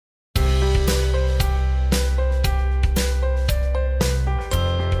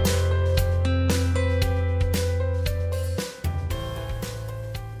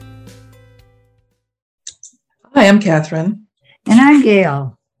Hi, I'm Catherine. And I'm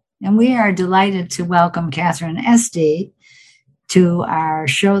Gail. And we are delighted to welcome Catherine Esty to our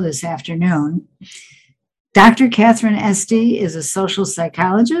show this afternoon. Dr. Catherine Esty is a social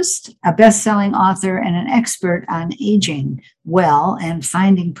psychologist, a best-selling author, and an expert on aging well and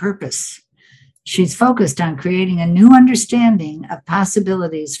finding purpose. She's focused on creating a new understanding of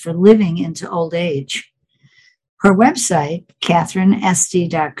possibilities for living into old age. Her website,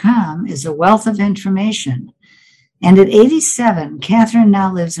 catherineesty.com, is a wealth of information. And at 87, Catherine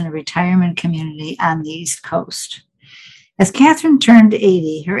now lives in a retirement community on the East Coast. As Catherine turned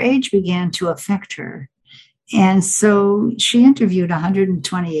 80, her age began to affect her. And so she interviewed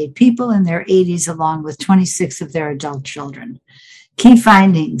 128 people in their 80s, along with 26 of their adult children. Key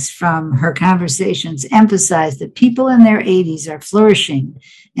findings from her conversations emphasize that people in their 80s are flourishing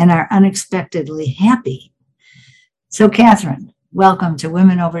and are unexpectedly happy. So, Catherine, welcome to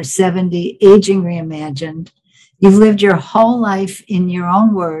Women Over 70, Aging Reimagined. You've lived your whole life, in your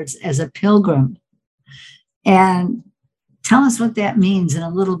own words, as a pilgrim. And tell us what that means and a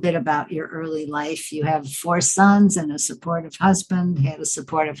little bit about your early life. You have 4 sons and a supportive husband,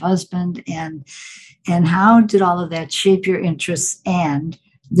 and how did all of that shape your interests and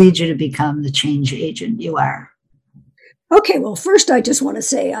lead you to become the change agent you are? Okay, well, first I just want to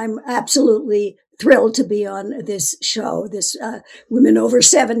say I'm absolutely thrilled to be on this show, this Women Over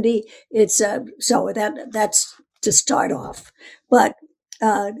 70. It's so that's to start off. But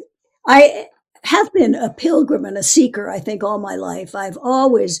I have been a pilgrim and a seeker, I think, all my life. I've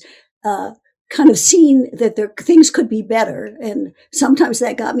always kind of seen that things could be better. And sometimes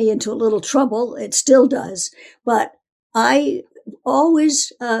that got me into a little trouble. It still does. But I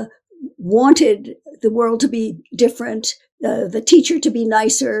always wanted the world to be different, the teacher to be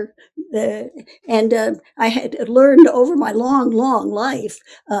nicer. And I had learned over my long life,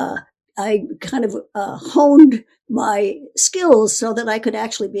 I kind of honed my skills so that I could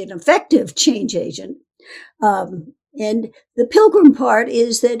actually be an effective change agent. And the pilgrim part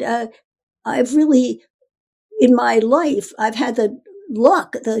is that I've really, in my life, I've had the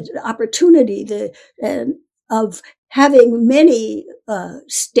luck, the opportunity of having many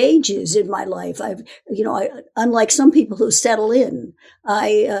stages in my life. Unlike some people who settle in,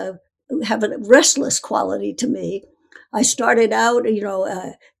 I have a restless quality to me. I started out,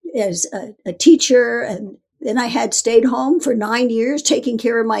 as a teacher, and then I had stayed home for 9 years taking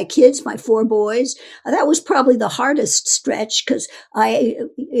care of my kids, my 4 boys. That was probably the hardest stretch because I'm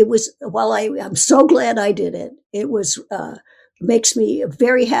so glad I did it. It was, makes me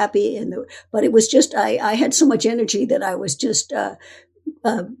very happy. But it was just, I had so much energy that I was just,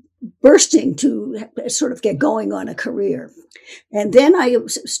 bursting to sort of get going on a career. And then I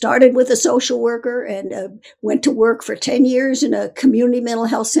started with a social worker and went to work for 10 years in a community mental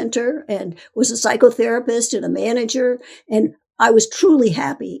health center and was a psychotherapist and a manager. And I was truly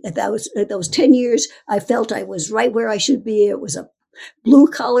happy at those 10 years. I felt I was right where I should be. It was a blue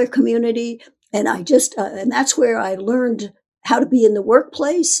collar community. And and that's where I learned how to be in the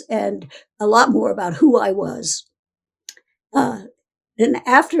workplace and a lot more about who I was. And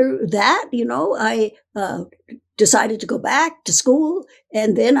after that, I decided to go back to school.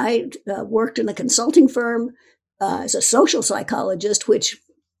 And then I worked in a consulting firm as a social psychologist, which,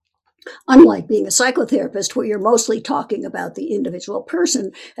 unlike being a psychotherapist, where you're mostly talking about the individual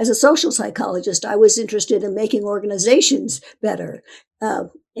person, as a social psychologist, I was interested in making organizations better.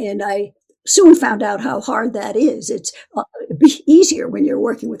 And I soon found out how hard that is. It's easier when you're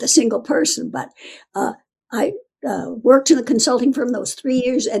working with a single person, but I worked in a consulting firm those 3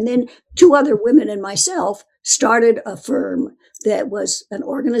 years, and then 2 other women and myself started a firm that was an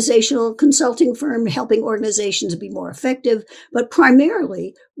organizational consulting firm, helping organizations be more effective. But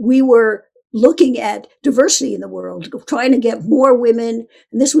primarily, we were looking at diversity in the world, trying to get more women,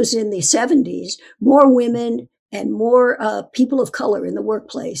 and this was in the 70s, more women and more people of color in the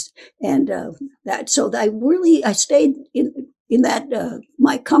workplace. And I stayed in that,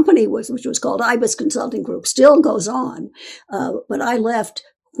 my company which was called IBIS Consulting Group, still goes on. But I left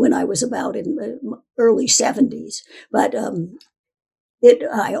when I was about in the early 70s. But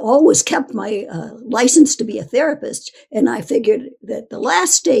I always kept my license to be a therapist. And I figured that the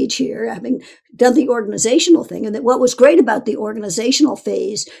last stage here, having done the organizational thing, and that what was great about the organizational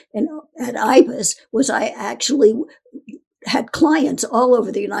phase at IBIS was I actually had clients all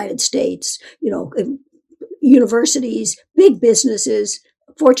over the United States, universities, big businesses,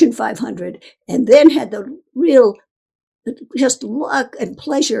 Fortune 500, and then had the real just luck and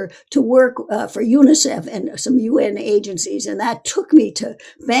pleasure to work for UNICEF and some UN agencies. And that took me to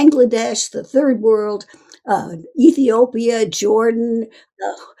Bangladesh, the third world, Ethiopia, Jordan,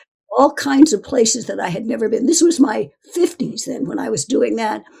 all kinds of places that I had never been. This was my 50s then when I was doing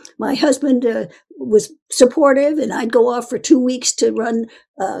that. My husband was supportive, and I'd go off for 2 weeks to run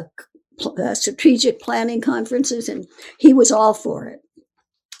strategic planning conferences, and he was all for it.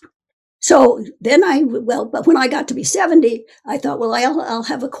 So then but when I got to be 70, I thought, well, I'll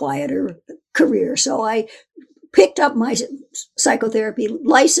have a quieter career. So I picked up my psychotherapy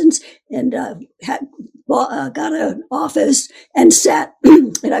license and got an office and sat,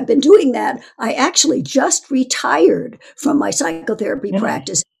 and I've been doing that. I actually just retired from my psychotherapy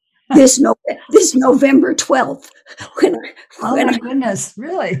practice this November 12th. Oh my goodness,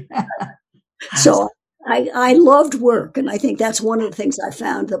 really? So I loved work, and I think that's one of the things I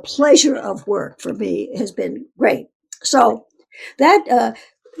found. The pleasure of work for me has been great. So that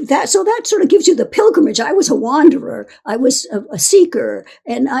sort of gives you the pilgrimage. I was a wanderer. I was a seeker,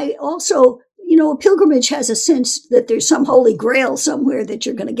 and I also, a pilgrimage has a sense that there's some holy grail somewhere that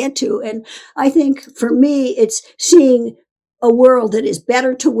you're going to get to. And I think for me, it's seeing a world that is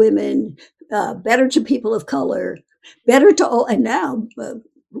better to women, better to people of color, better to all, and now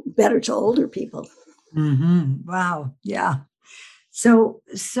better to older people. Mm-hmm. Wow. Yeah. So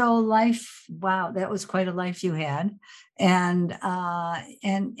life, wow, that was quite a life you had. And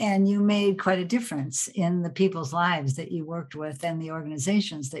you made quite a difference in the people's lives that you worked with and the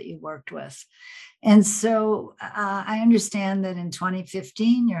organizations that you worked with. And so I understand that in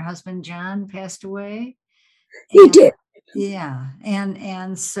 2015, your husband, John, passed away. He did. Yeah.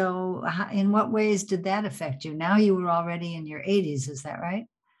 And so in what ways did that affect you? Now you were already in your 80s, is that right?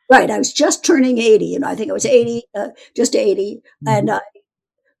 Right. I was just turning 80, and I think I was 80, just 80. Mm-hmm. And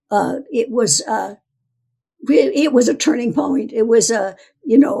it was a turning point. It was a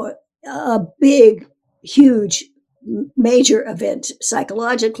big, huge, major event,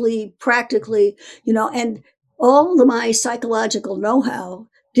 psychologically, practically, and all of my psychological know-how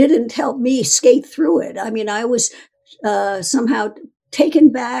didn't help me skate through it. I mean, I was somehow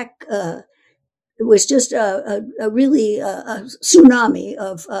taken back. It was just a really a tsunami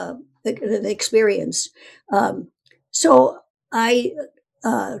of the experience. So I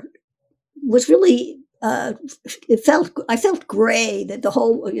was really, I felt gray, that the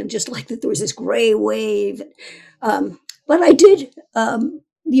whole, just like that there was this gray wave. But I did,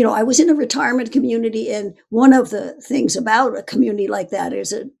 I was in a retirement community, and one of the things about a community like that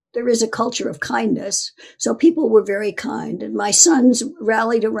is there is a culture of kindness. So people were very kind, and my sons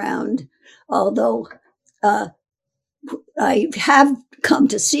rallied around, although I have come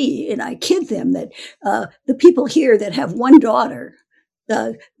to see, and I kid them, that the people here that have one daughter,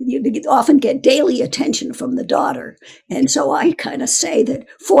 you often get daily attention from the daughter. And so I kind of say that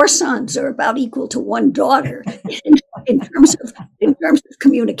 4 sons are about equal to 1 daughter in terms of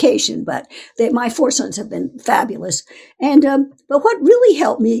communication. But my 4 sons have been fabulous. And but what really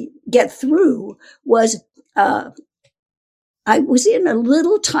helped me get through was I was in a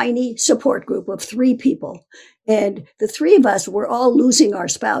little tiny support group of 3 people, and the 3 of us were all losing our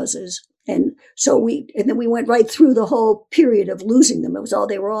spouses. And so then we went right through the whole period of losing them.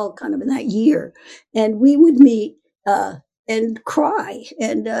 They were all kind of in that year. And we would meet and cry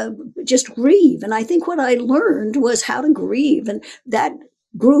and just grieve. And I think what I learned was how to grieve. And that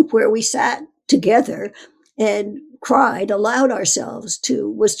group where we sat together and cried, allowed ourselves to,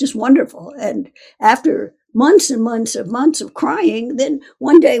 was just wonderful. And after months and months of crying, then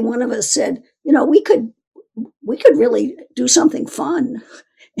one day one of us said, we could really do something fun.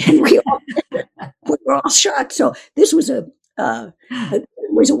 And we were all shocked. So this was a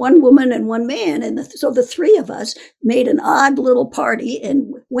 1 woman and 1 man. And so the 3 of us made an odd little party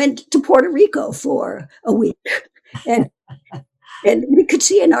and went to Puerto Rico for a week. And we could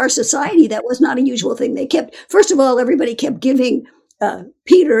see in our society that was not a usual thing. First of all, everybody kept giving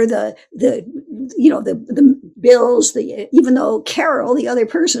Peter the bills, even though Carol, the other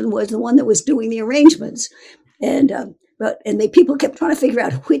person, was the one that was doing the arrangements. And people kept trying to figure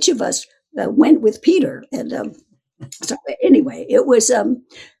out which of us went with Peter. And so anyway, it was,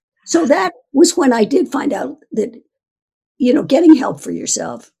 so that was when I did find out that, getting help for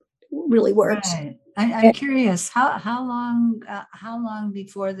yourself really works. Right. I'm curious, how long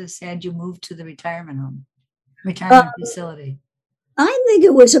before this had you moved to the retirement facility? I think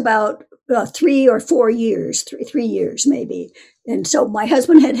it was about 3 or 4 years, 3 years maybe. And so my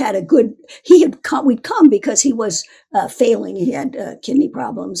husband we'd come because he was failing. He had kidney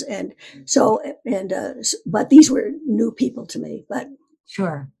problems. And so, but these were new people to me, but.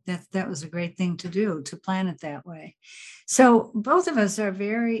 Sure. That was a great thing to do, to plan it that way. So both of us are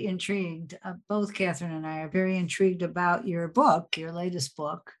very intrigued. Both Catherine and I are very intrigued about your book, your latest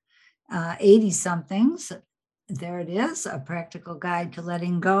book, 80 Somethings, there it is, a practical guide to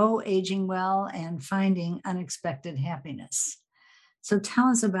letting go, aging well, and finding unexpected happiness. So tell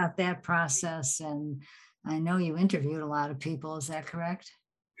us about that process. And I know you interviewed a lot of people. Is that correct?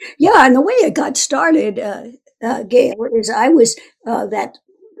 Yeah, and the way it got started, Gail, is I was that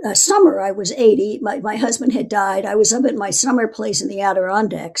summer I was 80. My husband had died. I was up at my summer place in the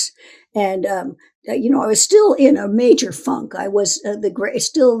Adirondacks, and I was still in a major funk. I was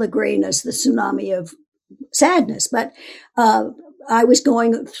still the grayness, the tsunami of sadness, but I was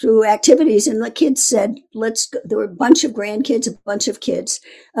going through activities, and the kids said, "Let's go." There were a bunch of grandkids, a bunch of kids.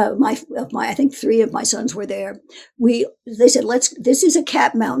 I think three of my sons were there. They said, "Let's. This is a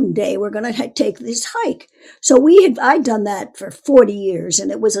Cat Mountain Day. We're going to take this hike." So I'd done that for 40 years, and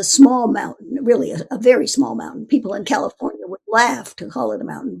it was a small mountain, really a very small mountain. People in California would laugh to call it a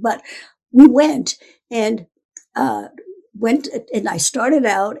mountain, but we went and. Went and I started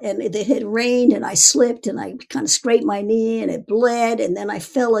out and it had rained and I slipped and I kind of scraped my knee and it bled and then I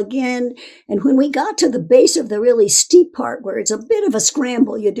fell again. And when we got to the base of the really steep part where it's a bit of a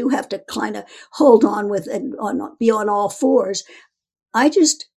scramble, you do have to kind of hold on be on all fours. I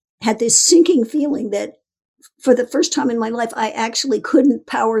just had this sinking feeling that for the first time in my life, I actually couldn't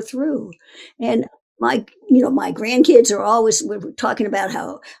power through. And my grandkids were talking about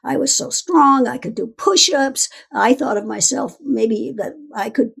how I was so strong. I could do push-ups. I thought of myself maybe that I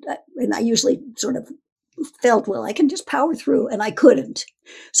could, and I usually sort of felt, well, I can just power through, and I couldn't.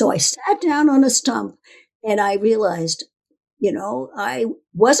 So I sat down on a stump and I realized, I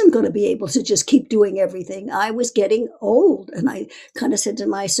wasn't going to be able to just keep doing everything. I was getting old. And I kind of said to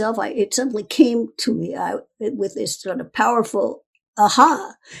myself, it suddenly came to me with this sort of powerful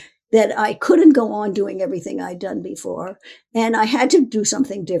aha that I couldn't go on doing everything I'd done before, and I had to do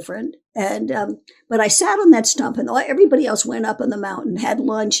something different. And but I sat on that stump, and everybody else went up on the mountain, had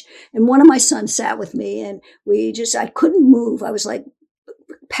lunch, and one of my sons sat with me, and I couldn't move. I was like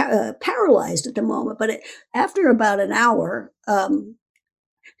paralyzed at the moment. But after about an hour,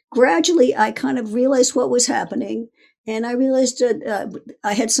 gradually I kind of realized what was happening, and I realized that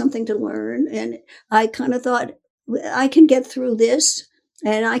I had something to learn, and I kind of thought, I can get through this.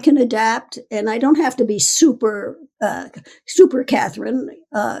 And I can adapt, and I don't have to be super Catherine,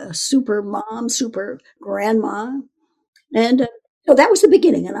 super mom, super grandma. And so that was the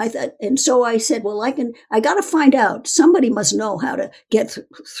beginning. And I thought, and so I said, well, I got to find out. Somebody must know how to get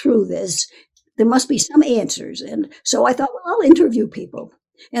through this. There must be some answers. And so I thought, well, I'll interview people.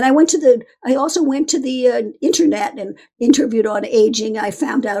 And I also went to the internet and interviewed on aging. I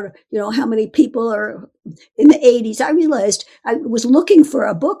found out, how many people are in the 80s. I realized I was looking for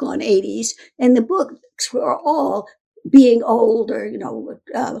a book on 80s, and the books were all being old or,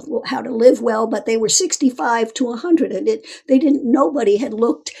 how to live well, but they were 65 to 100. And nobody had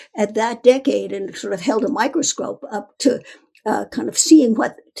looked at that decade and sort of held a microscope up to kind of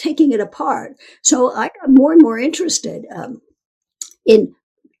taking it apart. So I got more and more interested in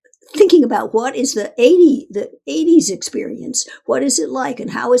thinking about what is the 80s experience, what is it like,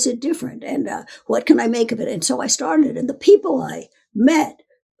 and how is it different, and what can I make of it? And so I started, and the people I met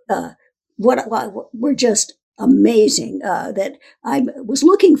were just amazing. That I was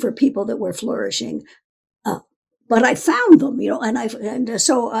looking for people that were flourishing. But I found them,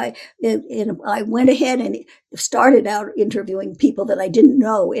 so I went ahead and started out interviewing people that I didn't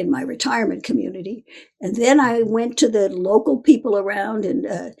know in my retirement community, and then I went to the local people around and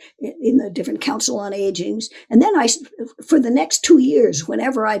in the different council on agings, and then for the next 2 years,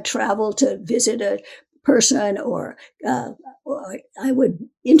 whenever I traveled to visit a person or I would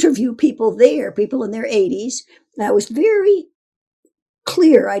interview people in their 80s. And I was very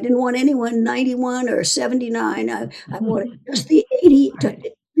clear. I didn't want anyone 91 or 79. I wanted just the 80 to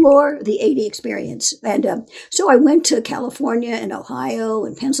explore the 80 experience. And so I went to California and Ohio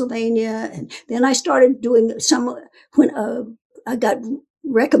and Pennsylvania. And then I started doing when I got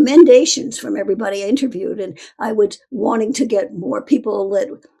recommendations from everybody I interviewed, and I was wanting to get more people that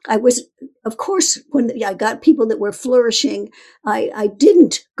of course, when I got people that were flourishing, I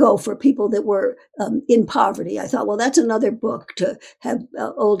didn't go for people that were in poverty. I thought, well, that's another book to have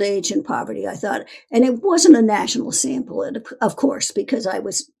old age and poverty. I thought, and it wasn't a national sample, of course, because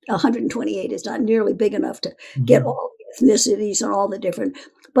 128 is not nearly big enough to get all the ethnicities and all the different,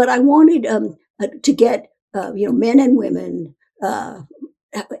 but I wanted to get, men and women,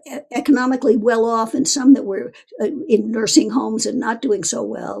 economically well off, and some that were in nursing homes and not doing so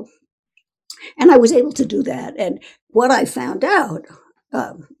well. And I was able to do that. And what I found out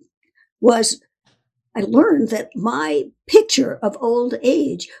was I learned that my picture of old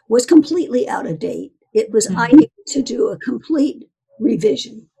age was completely out of date. I needed to do a complete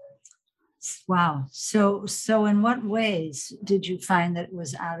revision. Wow. So in what ways did you find that it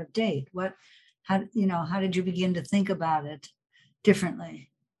was out of date? How did you begin to think about it differently?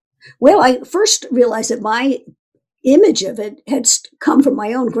 Well, I first realized that my image of it had come from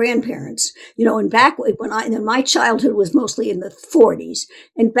my own grandparents, and back when and my childhood was mostly in the 40s.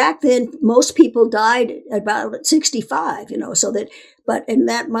 And back then, most people died about 65, and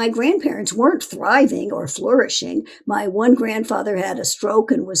that my grandparents weren't thriving or flourishing. My one grandfather had a stroke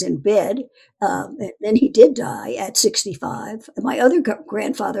and was in bed. And then he did die at 65. My other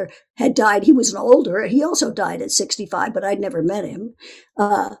grandfather had died. He was an older. He also died at 65, but I'd never met him.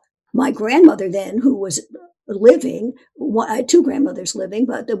 My grandmother then, who was living, I had two grandmothers living,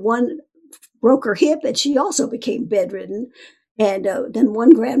 but the one broke her hip and she also became bedridden. And then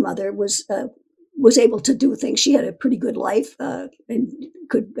one grandmother was able to do things. She had a pretty good life and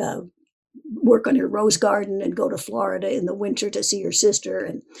could work on her rose garden and go to Florida in the winter to see her sister.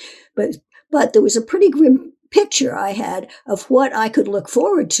 But there was a pretty grim picture I had of what I could look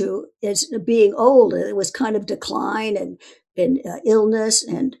forward to as being old. And it was kind of decline and illness,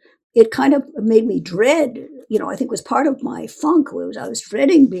 and it kind of made me dread. I think was part of my funk was I was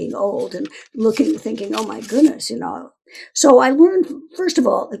dreading being old and thinking, oh my goodness. So I learned, first of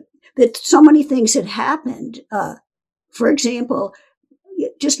all, that so many things had happened. For example,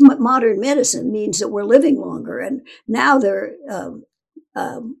 just modern medicine means that we're living longer, and now there are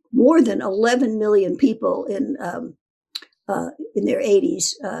more than 11 million people in their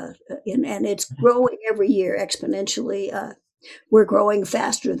 80s, and it's growing every year exponentially. We're growing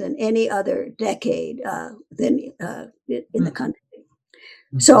faster than any other decade in the country.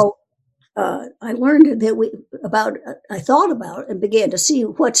 So I learned that I thought about and began to see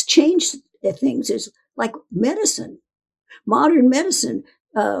what's changed things is like medicine. Modern medicine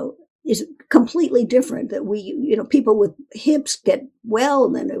is completely different. That people with hips get well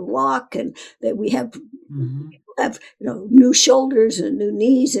and then they walk, and that we have new shoulders and new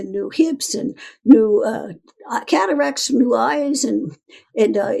knees and new hips and new cataracts, new eyes, and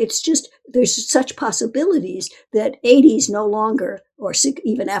it's just there's such possibilities that 80s no longer, or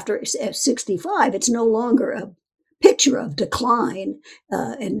even after 65, it's no longer a picture of decline,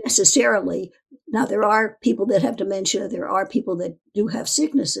 and necessarily. Now, there are people that have dementia, there are people that do have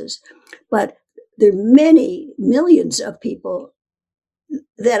sicknesses, but there are many millions of people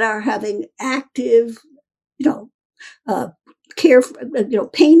that are having active, care,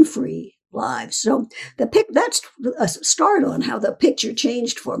 pain-free lives. So that's a start on how the picture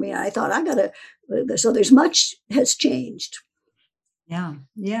changed for me. I thought so there's much has changed. Yeah.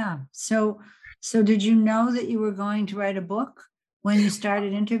 Yeah. So did you know that you were going to write a book when you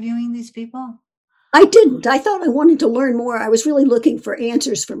started interviewing these people? I didn't. I thought I wanted to learn more. I was really looking for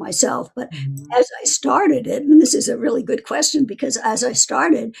answers for myself. But as I started it, and this is a really good question, because as I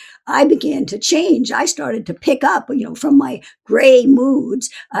started, I began to change. I started to pick up, from my gray moods.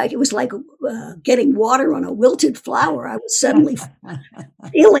 It was like getting water on a wilted flower. I was suddenly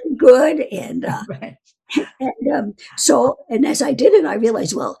feeling good. And Right. and as I did it, I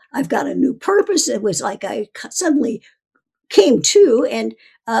realized, well, I've got a new purpose. It was like I suddenly came to, and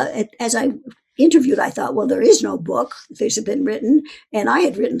as I interviewed, I thought, well, there is no book that's been written, and I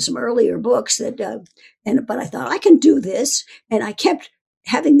had written some earlier books but I thought I can do this, and I kept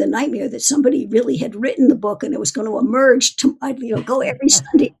having the nightmare that somebody really had written the book and it was going to emerge. I'd go every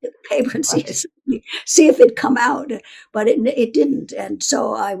Sunday to the paper and see if it'd come out, but it didn't, and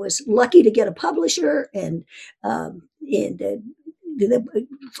so I was lucky to get a publisher, and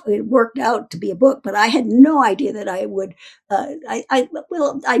it worked out to be a book, but I had no idea that I would. I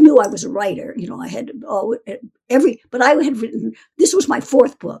knew I was a writer. I had but I had written. This was my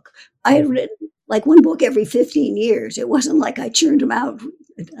fourth book. I had written like one book every 15 years. It wasn't like I churned them out.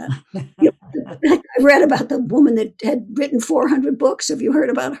 I read about the woman that had written 400 books. Have you heard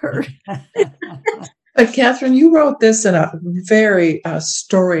about her? But Catherine, you wrote this in a very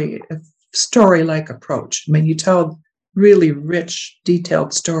story-like approach. I mean, you tell really rich,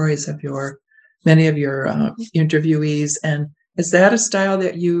 detailed stories of many of your interviewees. And is that a style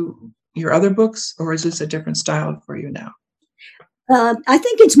that your other books, or is this a different style for you now? I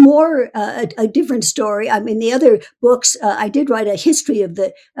think it's more a different story. I mean, the other books, I did write a history of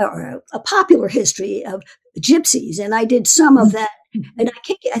or a popular history of gypsies, and I did some of that. And I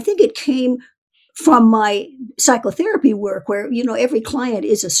think it came from my psychotherapy work, where every client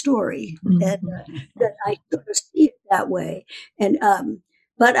is a story, and that I sort of see it that way. And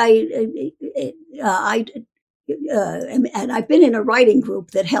but and I've been in a writing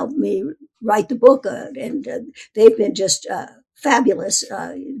group that helped me write the book, and they've been just fabulous,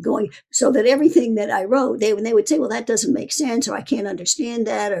 going so that everything that I wrote, when they would say, well, that doesn't make sense, or I can't understand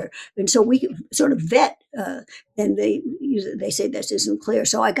that, and so we could sort of vet, and they say this isn't clear.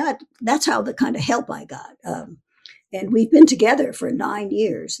 So that's how the kind of help I got. And we've been together for 9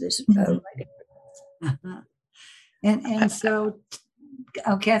 years. And so,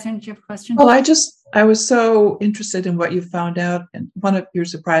 Catherine, did you have a question? Well, I was so interested in what you found out. And one of your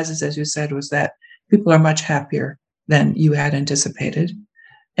surprises, as you said, was that people are much happier than you had anticipated.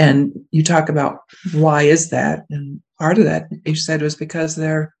 And you talk about why is that? And part of that, you said, was because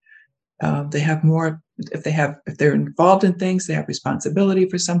they have more, if they're involved in things, they have responsibility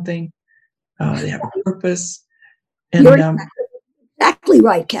for something, they have a purpose. And You're exactly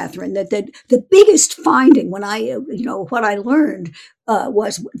right, Catherine. That the biggest finding when what I learned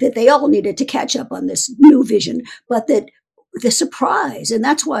was that they all needed to catch up on this new vision, but that the surprise, and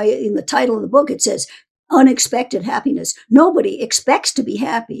that's why in the title of the book it says unexpected happiness. Nobody expects to be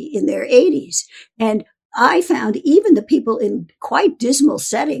happy in their 80s, and I found even the people in quite dismal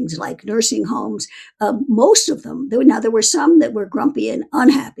settings like nursing homes, most of them, there were some that were grumpy and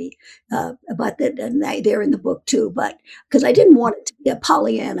unhappy, but they're in the book too. But because I didn't want it to be a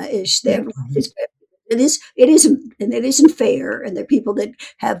Pollyanna-ish, it isn't fair. And there are people that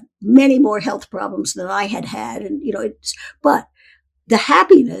have many more health problems than I had. And, but the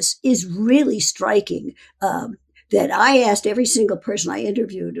happiness is really striking. That I asked every single person I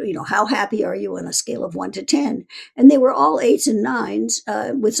interviewed, how happy are you on a scale of 1 to 10? And they were all 8s and 9s,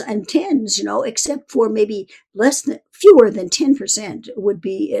 and 10s, except for maybe fewer than 10% would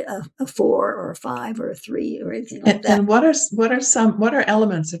be a 4 or a 5 or a 3 or anything like that. And what are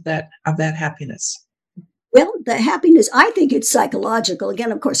elements of that happiness? Well, the happiness, I think it's psychological.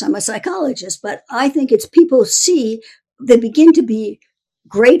 Again, of course, I'm a psychologist, but I think it's people they begin to be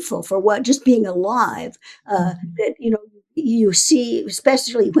grateful for just being alive, that, you see,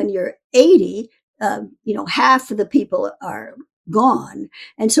 especially when you're 80, half of the people are gone.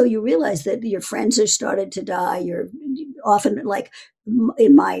 And so you realize that your friends have started to die. You're often, like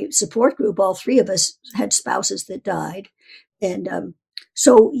in my support group, all 3 of us had spouses that died. And,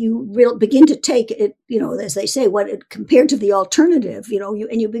 so you begin to take it, as they say, compared to the alternative,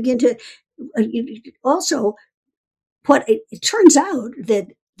 and you begin to also, it turns out that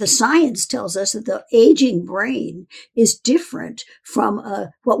the science tells us that the aging brain is different from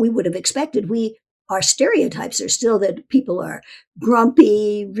what we would have expected. Our stereotypes are still that people are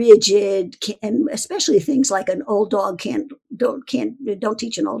grumpy, rigid, and especially things like an old dog don't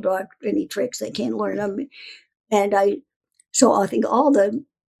teach an old dog any tricks. They can't learn them. So I think all the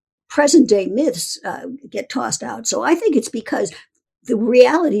present day myths get tossed out. So I think it's because the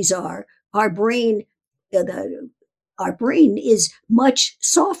realities are our brain is much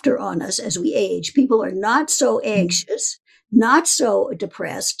softer on us as we age. People are not so anxious, not so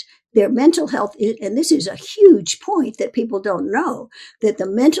depressed. Their mental health, and this is a huge point that people don't know, that the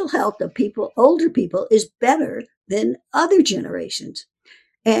mental health of older people is better than other generations.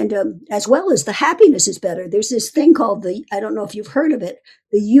 And as well as the happiness is better. There's this thing called I don't know if you've heard of it,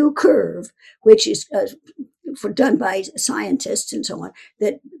 the U curve, which is done by scientists and so on,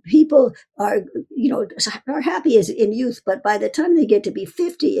 that people are happy as in youth, but by the time they get to be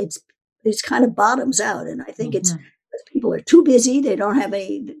 50, it's kind of bottoms out. And I think it's people are too busy. They don't have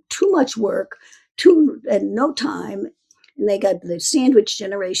too much work, and no time. And they got the sandwich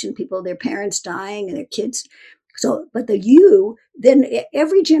generation, people, their parents dying and their kids. So, but then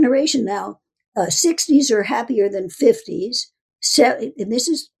every generation now, 60s are happier than 50s. And this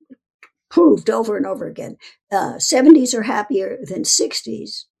is proved over and over again. 70s are happier than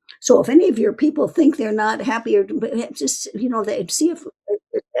 60s. So if any of your people think they're not happier, just, they see if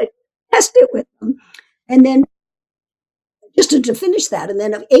test it with them. And then just to finish that, and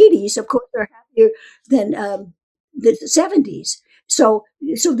then of 80s, of course, are happier than the 70s. So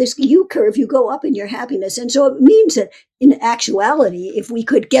this U curve, you go up in your happiness. And so it means that in actuality, if we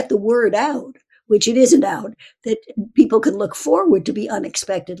could get the word out, which it isn't out, that people can look forward to be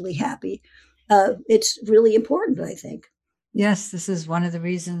unexpectedly happy, it's really important, I think. Yes, this is one of the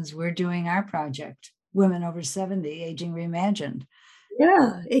reasons we're doing our project, Women Over 70, Aging Reimagined.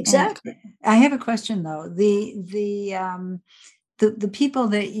 Yeah, exactly. And I have a question, though. The people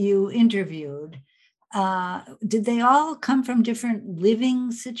that you interviewed, did they all come from different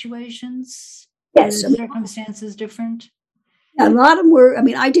living situations? Yes. Were the circumstances different? A lot of them were,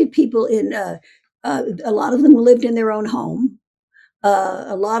 I did people a lot of them lived in their own home.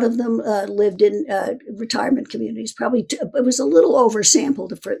 A lot of them lived in retirement communities. Probably it was a little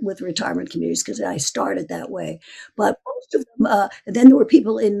oversampled with retirement communities because I started that way. But most of them, and then there were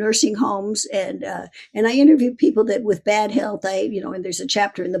people in nursing homes, and I interviewed people that with bad health. And there's a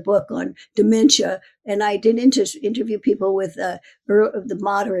chapter in the book on dementia, and I did interview people with the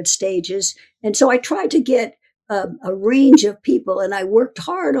moderate stages, and so I tried to get a range of people, and I worked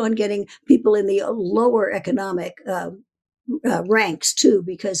hard on getting people in the lower economic ranks too,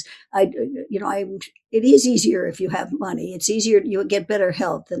 because it is easier if you have money. It's easier, you get better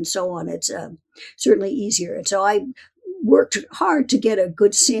health and so on. It's certainly easier. And so I worked hard to get a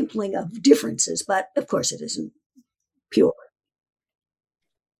good sampling of differences, but of course it isn't pure.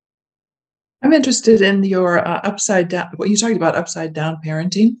 I'm interested in your upside down, what you talked about, upside down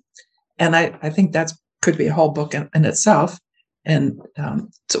parenting. And I think that could be a whole book in itself. And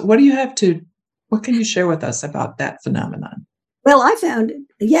so what can you share with us about that phenomenon? Well, I found,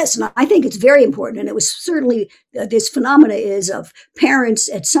 yes, and I think it's very important. And it was certainly, this phenomena is of parents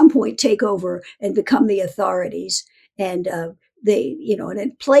at some point take over and become the authorities. And and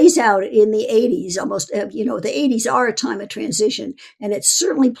it plays out in the 80s almost, the 80s are a time of transition. And it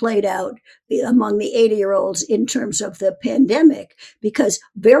certainly played out among the 80-year-olds in terms of the pandemic, because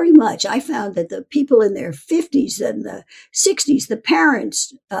very much I found that the people in their 50s and the 60s, the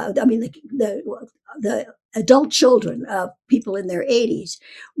parents, the adult children of people in their 80s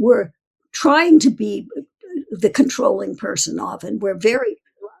were trying to be the controlling person often. Were very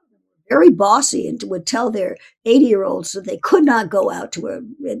bossy and would tell their 80-year-olds that they could not go out to her.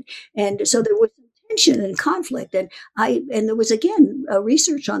 And so there was tension and conflict. And there was, again,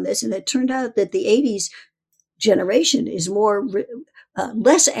 research on this, and it turned out that the 80s generation is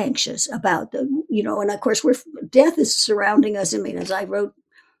less anxious about and of course death is surrounding us. I mean, as I wrote,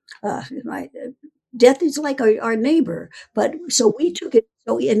 death is like our neighbor, but so we took it.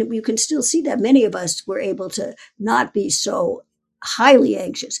 So, and you can still see that many of us were able to not be so highly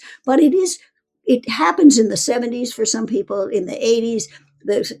anxious, but it happens in the 70s for some people. In the 80s,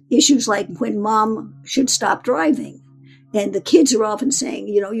 there's issues like when mom should stop driving, and the kids are often saying,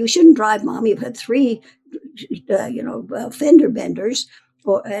 you shouldn't drive, mom. You've had 3, fender benders,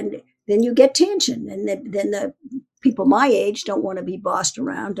 and then you get tension, and then the people my age don't want to be bossed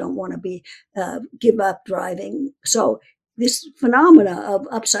around, don't want to be give up driving. So this phenomena of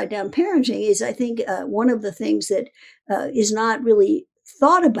upside down parenting is, I think, one of the things that is not really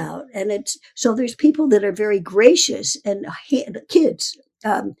thought about. And so there's people that are very gracious, and kids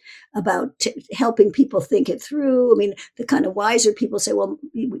about helping people think it through. I mean, the kind of wiser people say, well,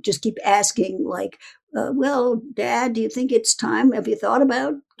 you just keep asking, like, well, Dad, do you think it's time? Have you thought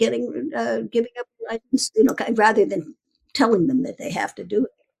about giving up license? Rather than telling them that they have to do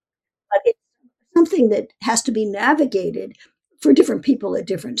it. But it's something that has to be navigated for different people at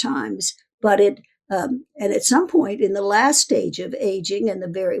different times. But and at some point in the last stage of aging, and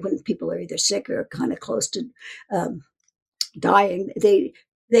when people are either sick or kind of close to dying,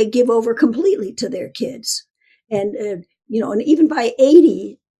 they give over completely to their kids, and and even by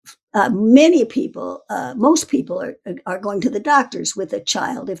 80. Many people, most people are going to the doctors with a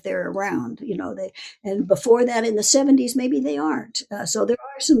child if they're around. And before that, in the 70s, maybe they aren't. So there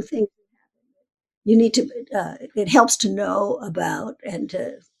are some things you need to. It helps to know about, and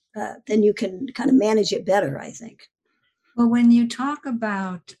then you can kind of manage it better, I think. Well, when you talk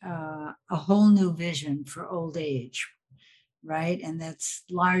about a whole new vision for old age, right, and that's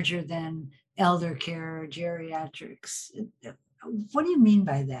larger than elder care or geriatrics, what do you mean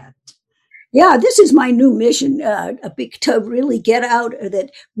by that? Yeah, this is my new mission, to really get out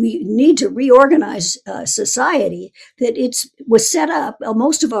that we need to reorganize society, that was set up.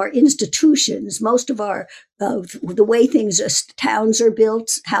 Most of our institutions, most of our the way towns are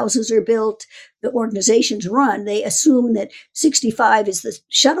built, houses are built, the organizations run, they assume that 65 is the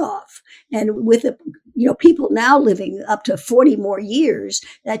shutoff. And with people now living up to 40 more years,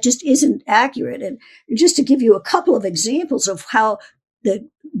 that just isn't accurate. And just to give you a couple of examples of how the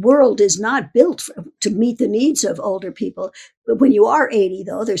world is not built to meet the needs of older people. But when you are 80,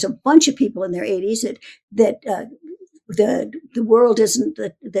 though, there's a bunch of people in their 80s that the world isn't,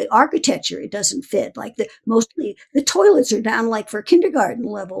 the architecture, it doesn't fit. Like mostly the toilets are down like for kindergarten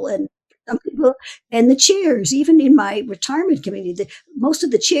level, and some people, and the chairs, even in my retirement community, most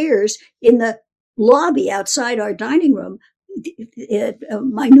of the chairs in the lobby outside our dining room,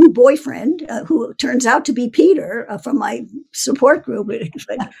 my new boyfriend, who turns out to be Peter from my support group.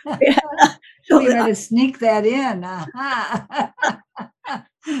 So we got to sneak that in.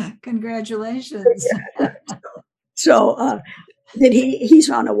 Congratulations. So that he's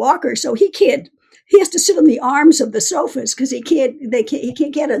on a walker, so he can't he has to sit on the arms of the sofas because he can't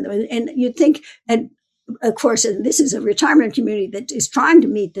get on them. And you'd think, and of course, and this is a retirement community that is trying to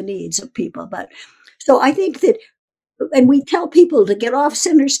meet the needs of people. But so I think that, and we tell people to get off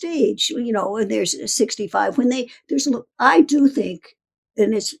center stage, when there's 65, I do think,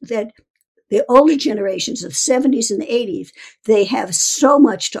 and it's that the older generations of 70s and the 80s, they have so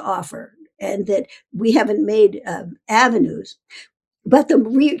much to offer, and that we haven't made avenues. But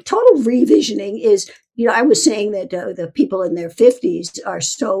the total revisioning is, I was saying that the people in their 50s are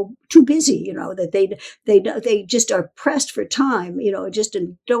so too busy, that they just are pressed for time, just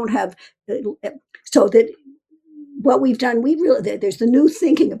don't have, so that what we've done, there's the new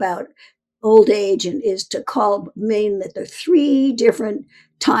thinking about old age, and is to mean that there are three different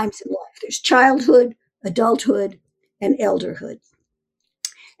times in life. There's childhood, adulthood, and elderhood.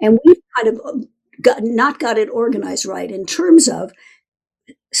 And we've kind of not got it organized right in terms of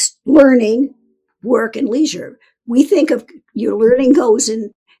learning, work, and leisure. We think of your learning goes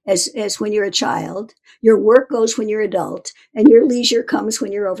in as when you're a child, your work goes when you're adult, and your leisure comes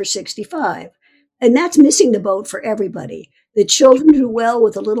when you're over 65. And that's missing the boat for everybody. The children do well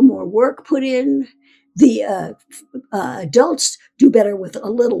with a little more work put in. The adults do better with a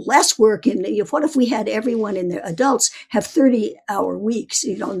little less work. And what if we had everyone in the adults have 30-hour weeks,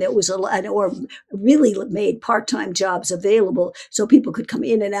 and that was or really made part-time jobs available so people could come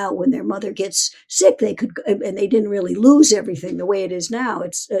in and out when their mother gets sick. They could, and they didn't really lose everything the way it is now.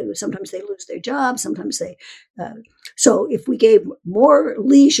 It's sometimes they lose their job, sometimes they. So if we gave more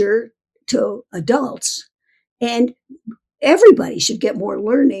leisure to adults, and everybody should get more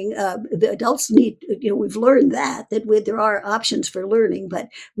learning. The adults need, we've learned that there are options for learning, but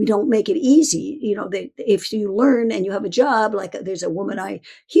we don't make it easy. If you learn and you have a job, like there's a woman I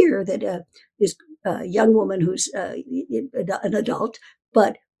hear that is a young woman who's an adult,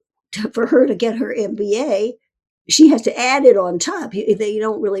 but for her to get her MBA, she has to add it on top. They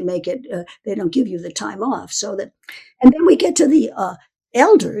don't really make it, they don't give you the time off. And then we get to the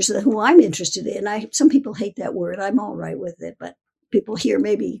elders, who I'm interested in. Some people hate that word. I'm all right with it, but people here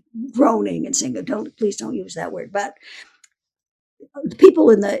maybe groaning and saying, please don't use that word. But the people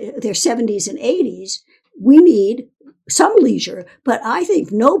in their 70s and 80s, we need some leisure, but I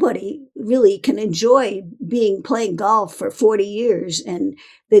think nobody really can enjoy playing golf for 40 years, and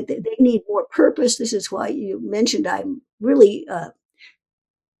that they need more purpose. This is why you mentioned I'm really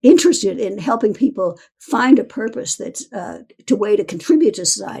interested in helping people find a purpose that's to way to contribute to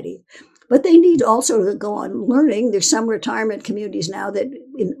society. But they need also to go on learning. There's some retirement communities now that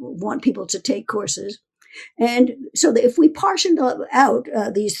want people to take courses. And so if we portioned out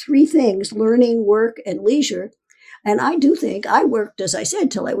these three things, learning, work, and leisure, and I do think I worked, as I said,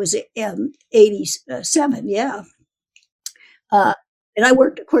 till I was 87. Yeah. And I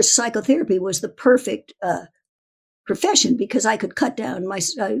worked, of course, psychotherapy was the perfect profession because I could cut down my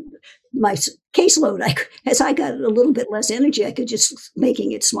caseload. As I got a little bit less energy, I could just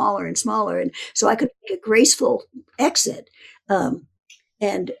making it smaller and smaller, and so I could make a graceful exit. But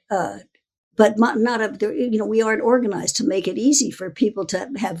we aren't organized to make it easy for people to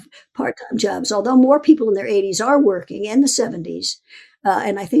have part-time jobs. Although more people in their 80s are working, and the 70s,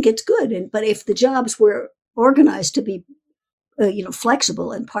 and I think it's good. But if the jobs were organized to be,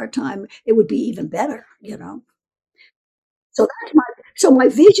 flexible and part-time, it would be even better. So my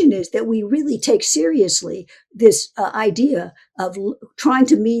vision is that we really take seriously this idea of trying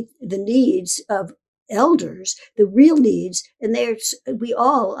to meet the needs of elders, the real needs, and we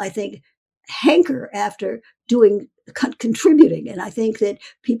all, I think, hanker after contributing. And I think that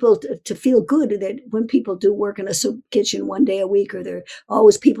people to feel good that when people do work in a soup kitchen one day a week, or there are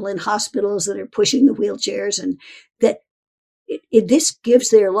always people in hospitals that are pushing the wheelchairs, and that this gives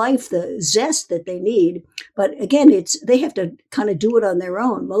their life the zest that they need. But again, they have to kind of do it on their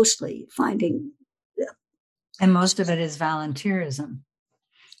own, mostly finding. And most of it is volunteerism.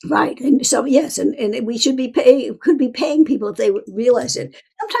 Right. And so, yes, and we could be paying people if they realize it.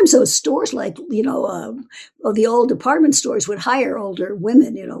 Sometimes those stores, like, the old department stores would hire older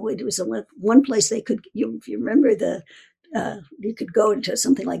women. It was one place they could, if you remember you could go into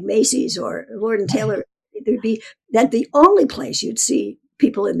something like Macy's or Lord and Taylor. That'd be the only place you'd see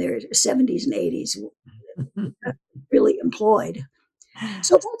people in their 70s and 80s really employed.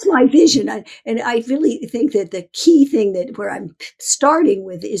 So that's my vision. And I really think that the key thing where I'm starting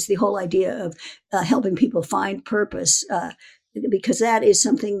with is the whole idea of helping people find purpose, because that is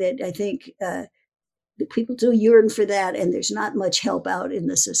something that I think that people do yearn for that, and there's not much help out in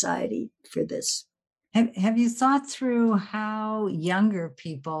the society for this. Have you thought through how younger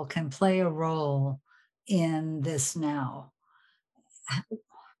people can play a role in this now?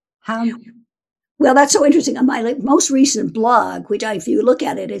 How? Well, that's so interesting. On my most recent blog, which if you look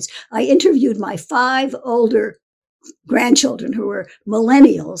at it, I interviewed my 5 older grandchildren who were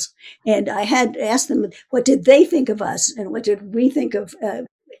millennials, and I had asked them what did they think of us, and what did we think of,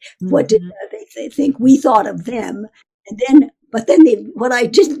 what did they think we thought of them, and then. But then what I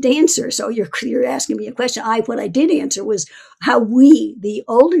didn't answer, so you're asking me a question. What I did answer was how we, the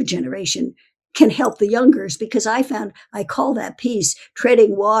older generation, can help the youngers, because I call that piece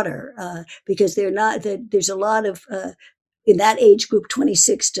treading water, because there's a lot of, in that age group,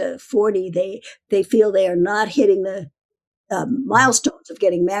 26 to 40, they feel they are not hitting the milestones of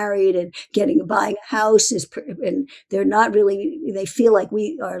getting married and buying a house, and they're not really, they feel like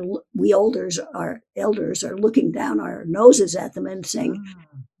we elders are looking down our noses at them and saying,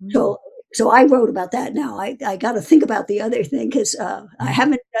 so I wrote about that. Now I got to think about the other thing, because I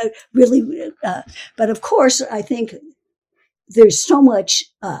haven't really, but of course I think there's so much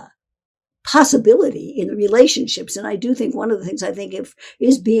possibility in relationships, and I do think one of the things I think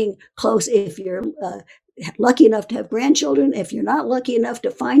is being close. If you're lucky enough to have grandchildren, if you're not lucky enough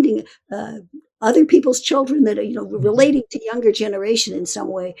to finding other people's children that are relating to younger generation in some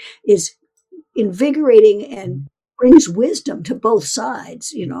way, is invigorating and brings wisdom to both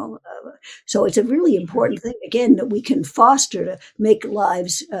sides, so it's a really important thing, again, that we can foster to make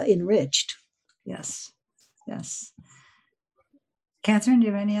lives enriched. Yes. Catherine, do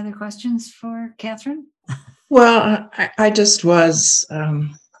you have any other questions for Catherine? Well, I just was, I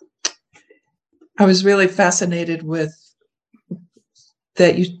was really fascinated with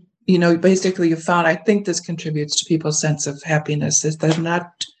that basically you found, I think this contributes to people's sense of happiness, is they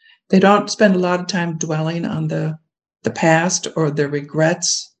don't spend a lot of time dwelling on the past or their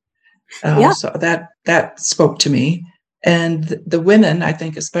regrets. So that spoke to me. And the women, I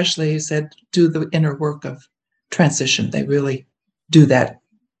think especially, said, do the inner work of transition. They really do that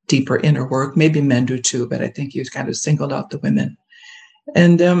deeper inner work. Maybe men do too, but I think you kind of singled out the women.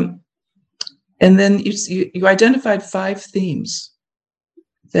 And then you identified 5 themes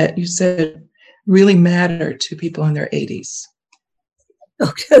that you said really matter to people in their 80s.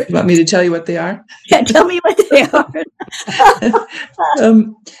 Okay. You want me to tell you what they are? Yeah, tell me what they are.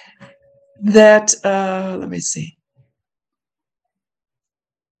 Let me see.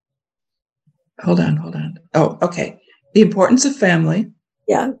 Hold on. Oh, okay. The importance of family.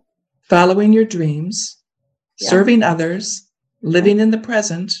 Yeah. Following your dreams. Yeah. Serving others. Living in the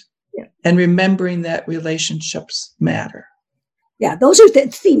present. Yeah. And remembering that relationships matter. Yeah, those are the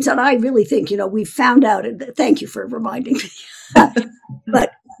themes that I really think, we found out. Thank you for reminding me.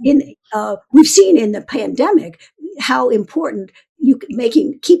 But we've seen in the pandemic how important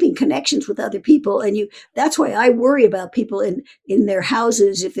keeping connections with other people, and that's why I worry about people in their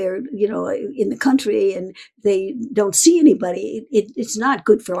houses, if they're in the country and they don't see anybody. It's not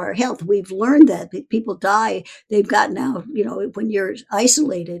good for our health. We've learned that people die. They've got now, when you're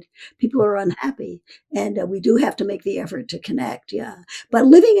isolated, people are unhappy, and we do have to make the effort to connect. Yeah, but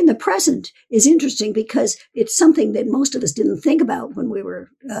living in the present is interesting, because it's something that most of us didn't think about when we were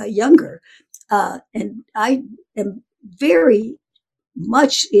younger, and I am very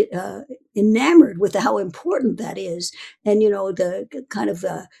much enamored with how important that is. And, the kind of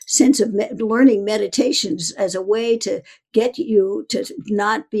sense of learning meditations as a way to get you to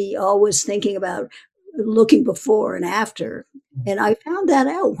not be always thinking about looking before and after. And I found that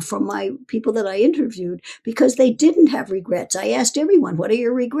out from my people that I interviewed, because they didn't have regrets. I asked everyone, what are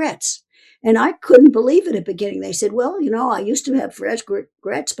your regrets? And I couldn't believe it at the beginning. They said, well, I used to have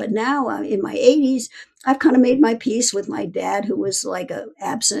regrets, but now I'm in my 80s. I've kind of made my peace with my dad, who was like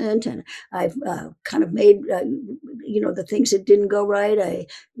absent, and I've kind of made, the things that didn't go right. I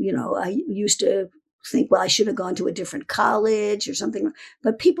used to think, well, I should have gone to a different college or something.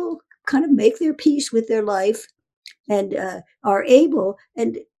 But people kind of make their peace with their life and are able.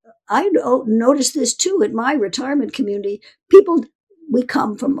 And I noticed this too in my retirement community. People.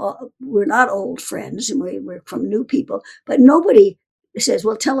 We're not old friends, and we're from new people, but nobody says,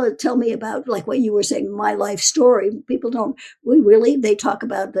 well, tell me about, like what you were saying, my life story. People don't, they talk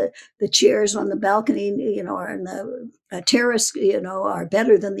about the chairs on the balcony, or in the terrace, are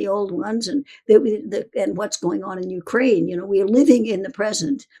better than the old ones, and and what's going on in Ukraine. We are living in the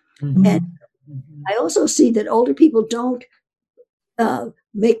present. Mm-hmm. And I also see that older people don't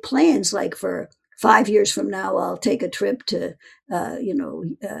make plans like for 5 years from now, I'll take a trip to,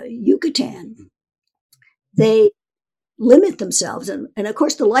 Yucatan. They limit themselves. And of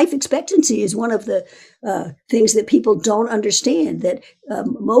course, the life expectancy is one of the things that people don't understand, that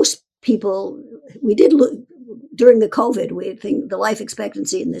most people, we did look, during the COVID, we think the life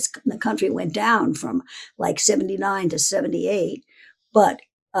expectancy in the country went down from like 79 to 78. But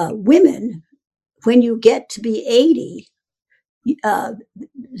women when you get to be 80,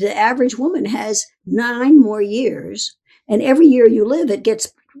 the average woman has 9 more years, and every year you live, it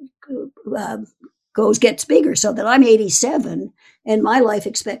gets bigger. So that I'm 87, and my life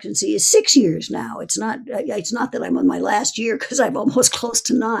expectancy is 6 years now. It's not that I'm on my last year, because I'm almost close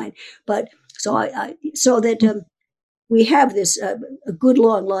to 9. But so that we have this a good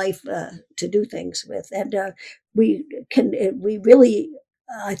long life to do things with, and we really,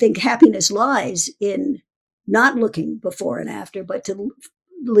 I think happiness lies in not looking before and after, but to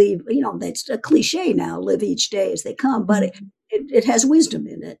leave. That's a cliche now. Live each day as they come, but it has wisdom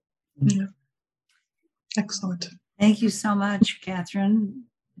in it. Yeah. Excellent. Thank you so much, Catherine.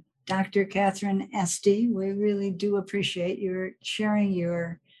 Dr. Catherine Esty, we really do appreciate your sharing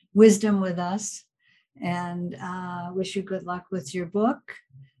your wisdom with us, and wish you good luck with your book,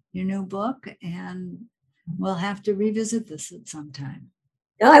 your new book, and we'll have to revisit this at some time.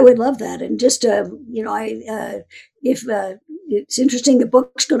 I would love that. And just, if it's interesting, the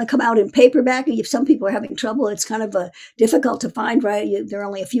book's going to come out in paperback. If some people are having trouble, it's kind of difficult to find, right? There are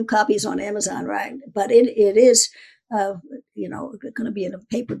only a few copies on Amazon, right? But it is, going to be in a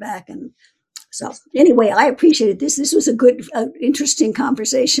paperback. And so anyway, I appreciated this. This was a good, interesting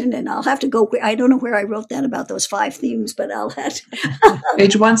conversation. And I'll have to go. I don't know where I wrote that about those 5 themes, but I'll have to.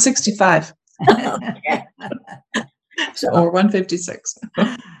 Page 165. Okay. Or 156.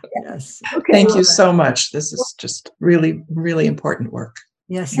 Yes. Okay. Thank you so much. This is just really, really important work.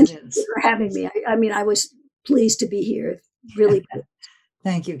 Yes, And it thank is. you for having me. I was pleased to be here. Really.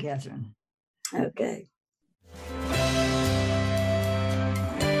 Thank you, Catherine. Okay.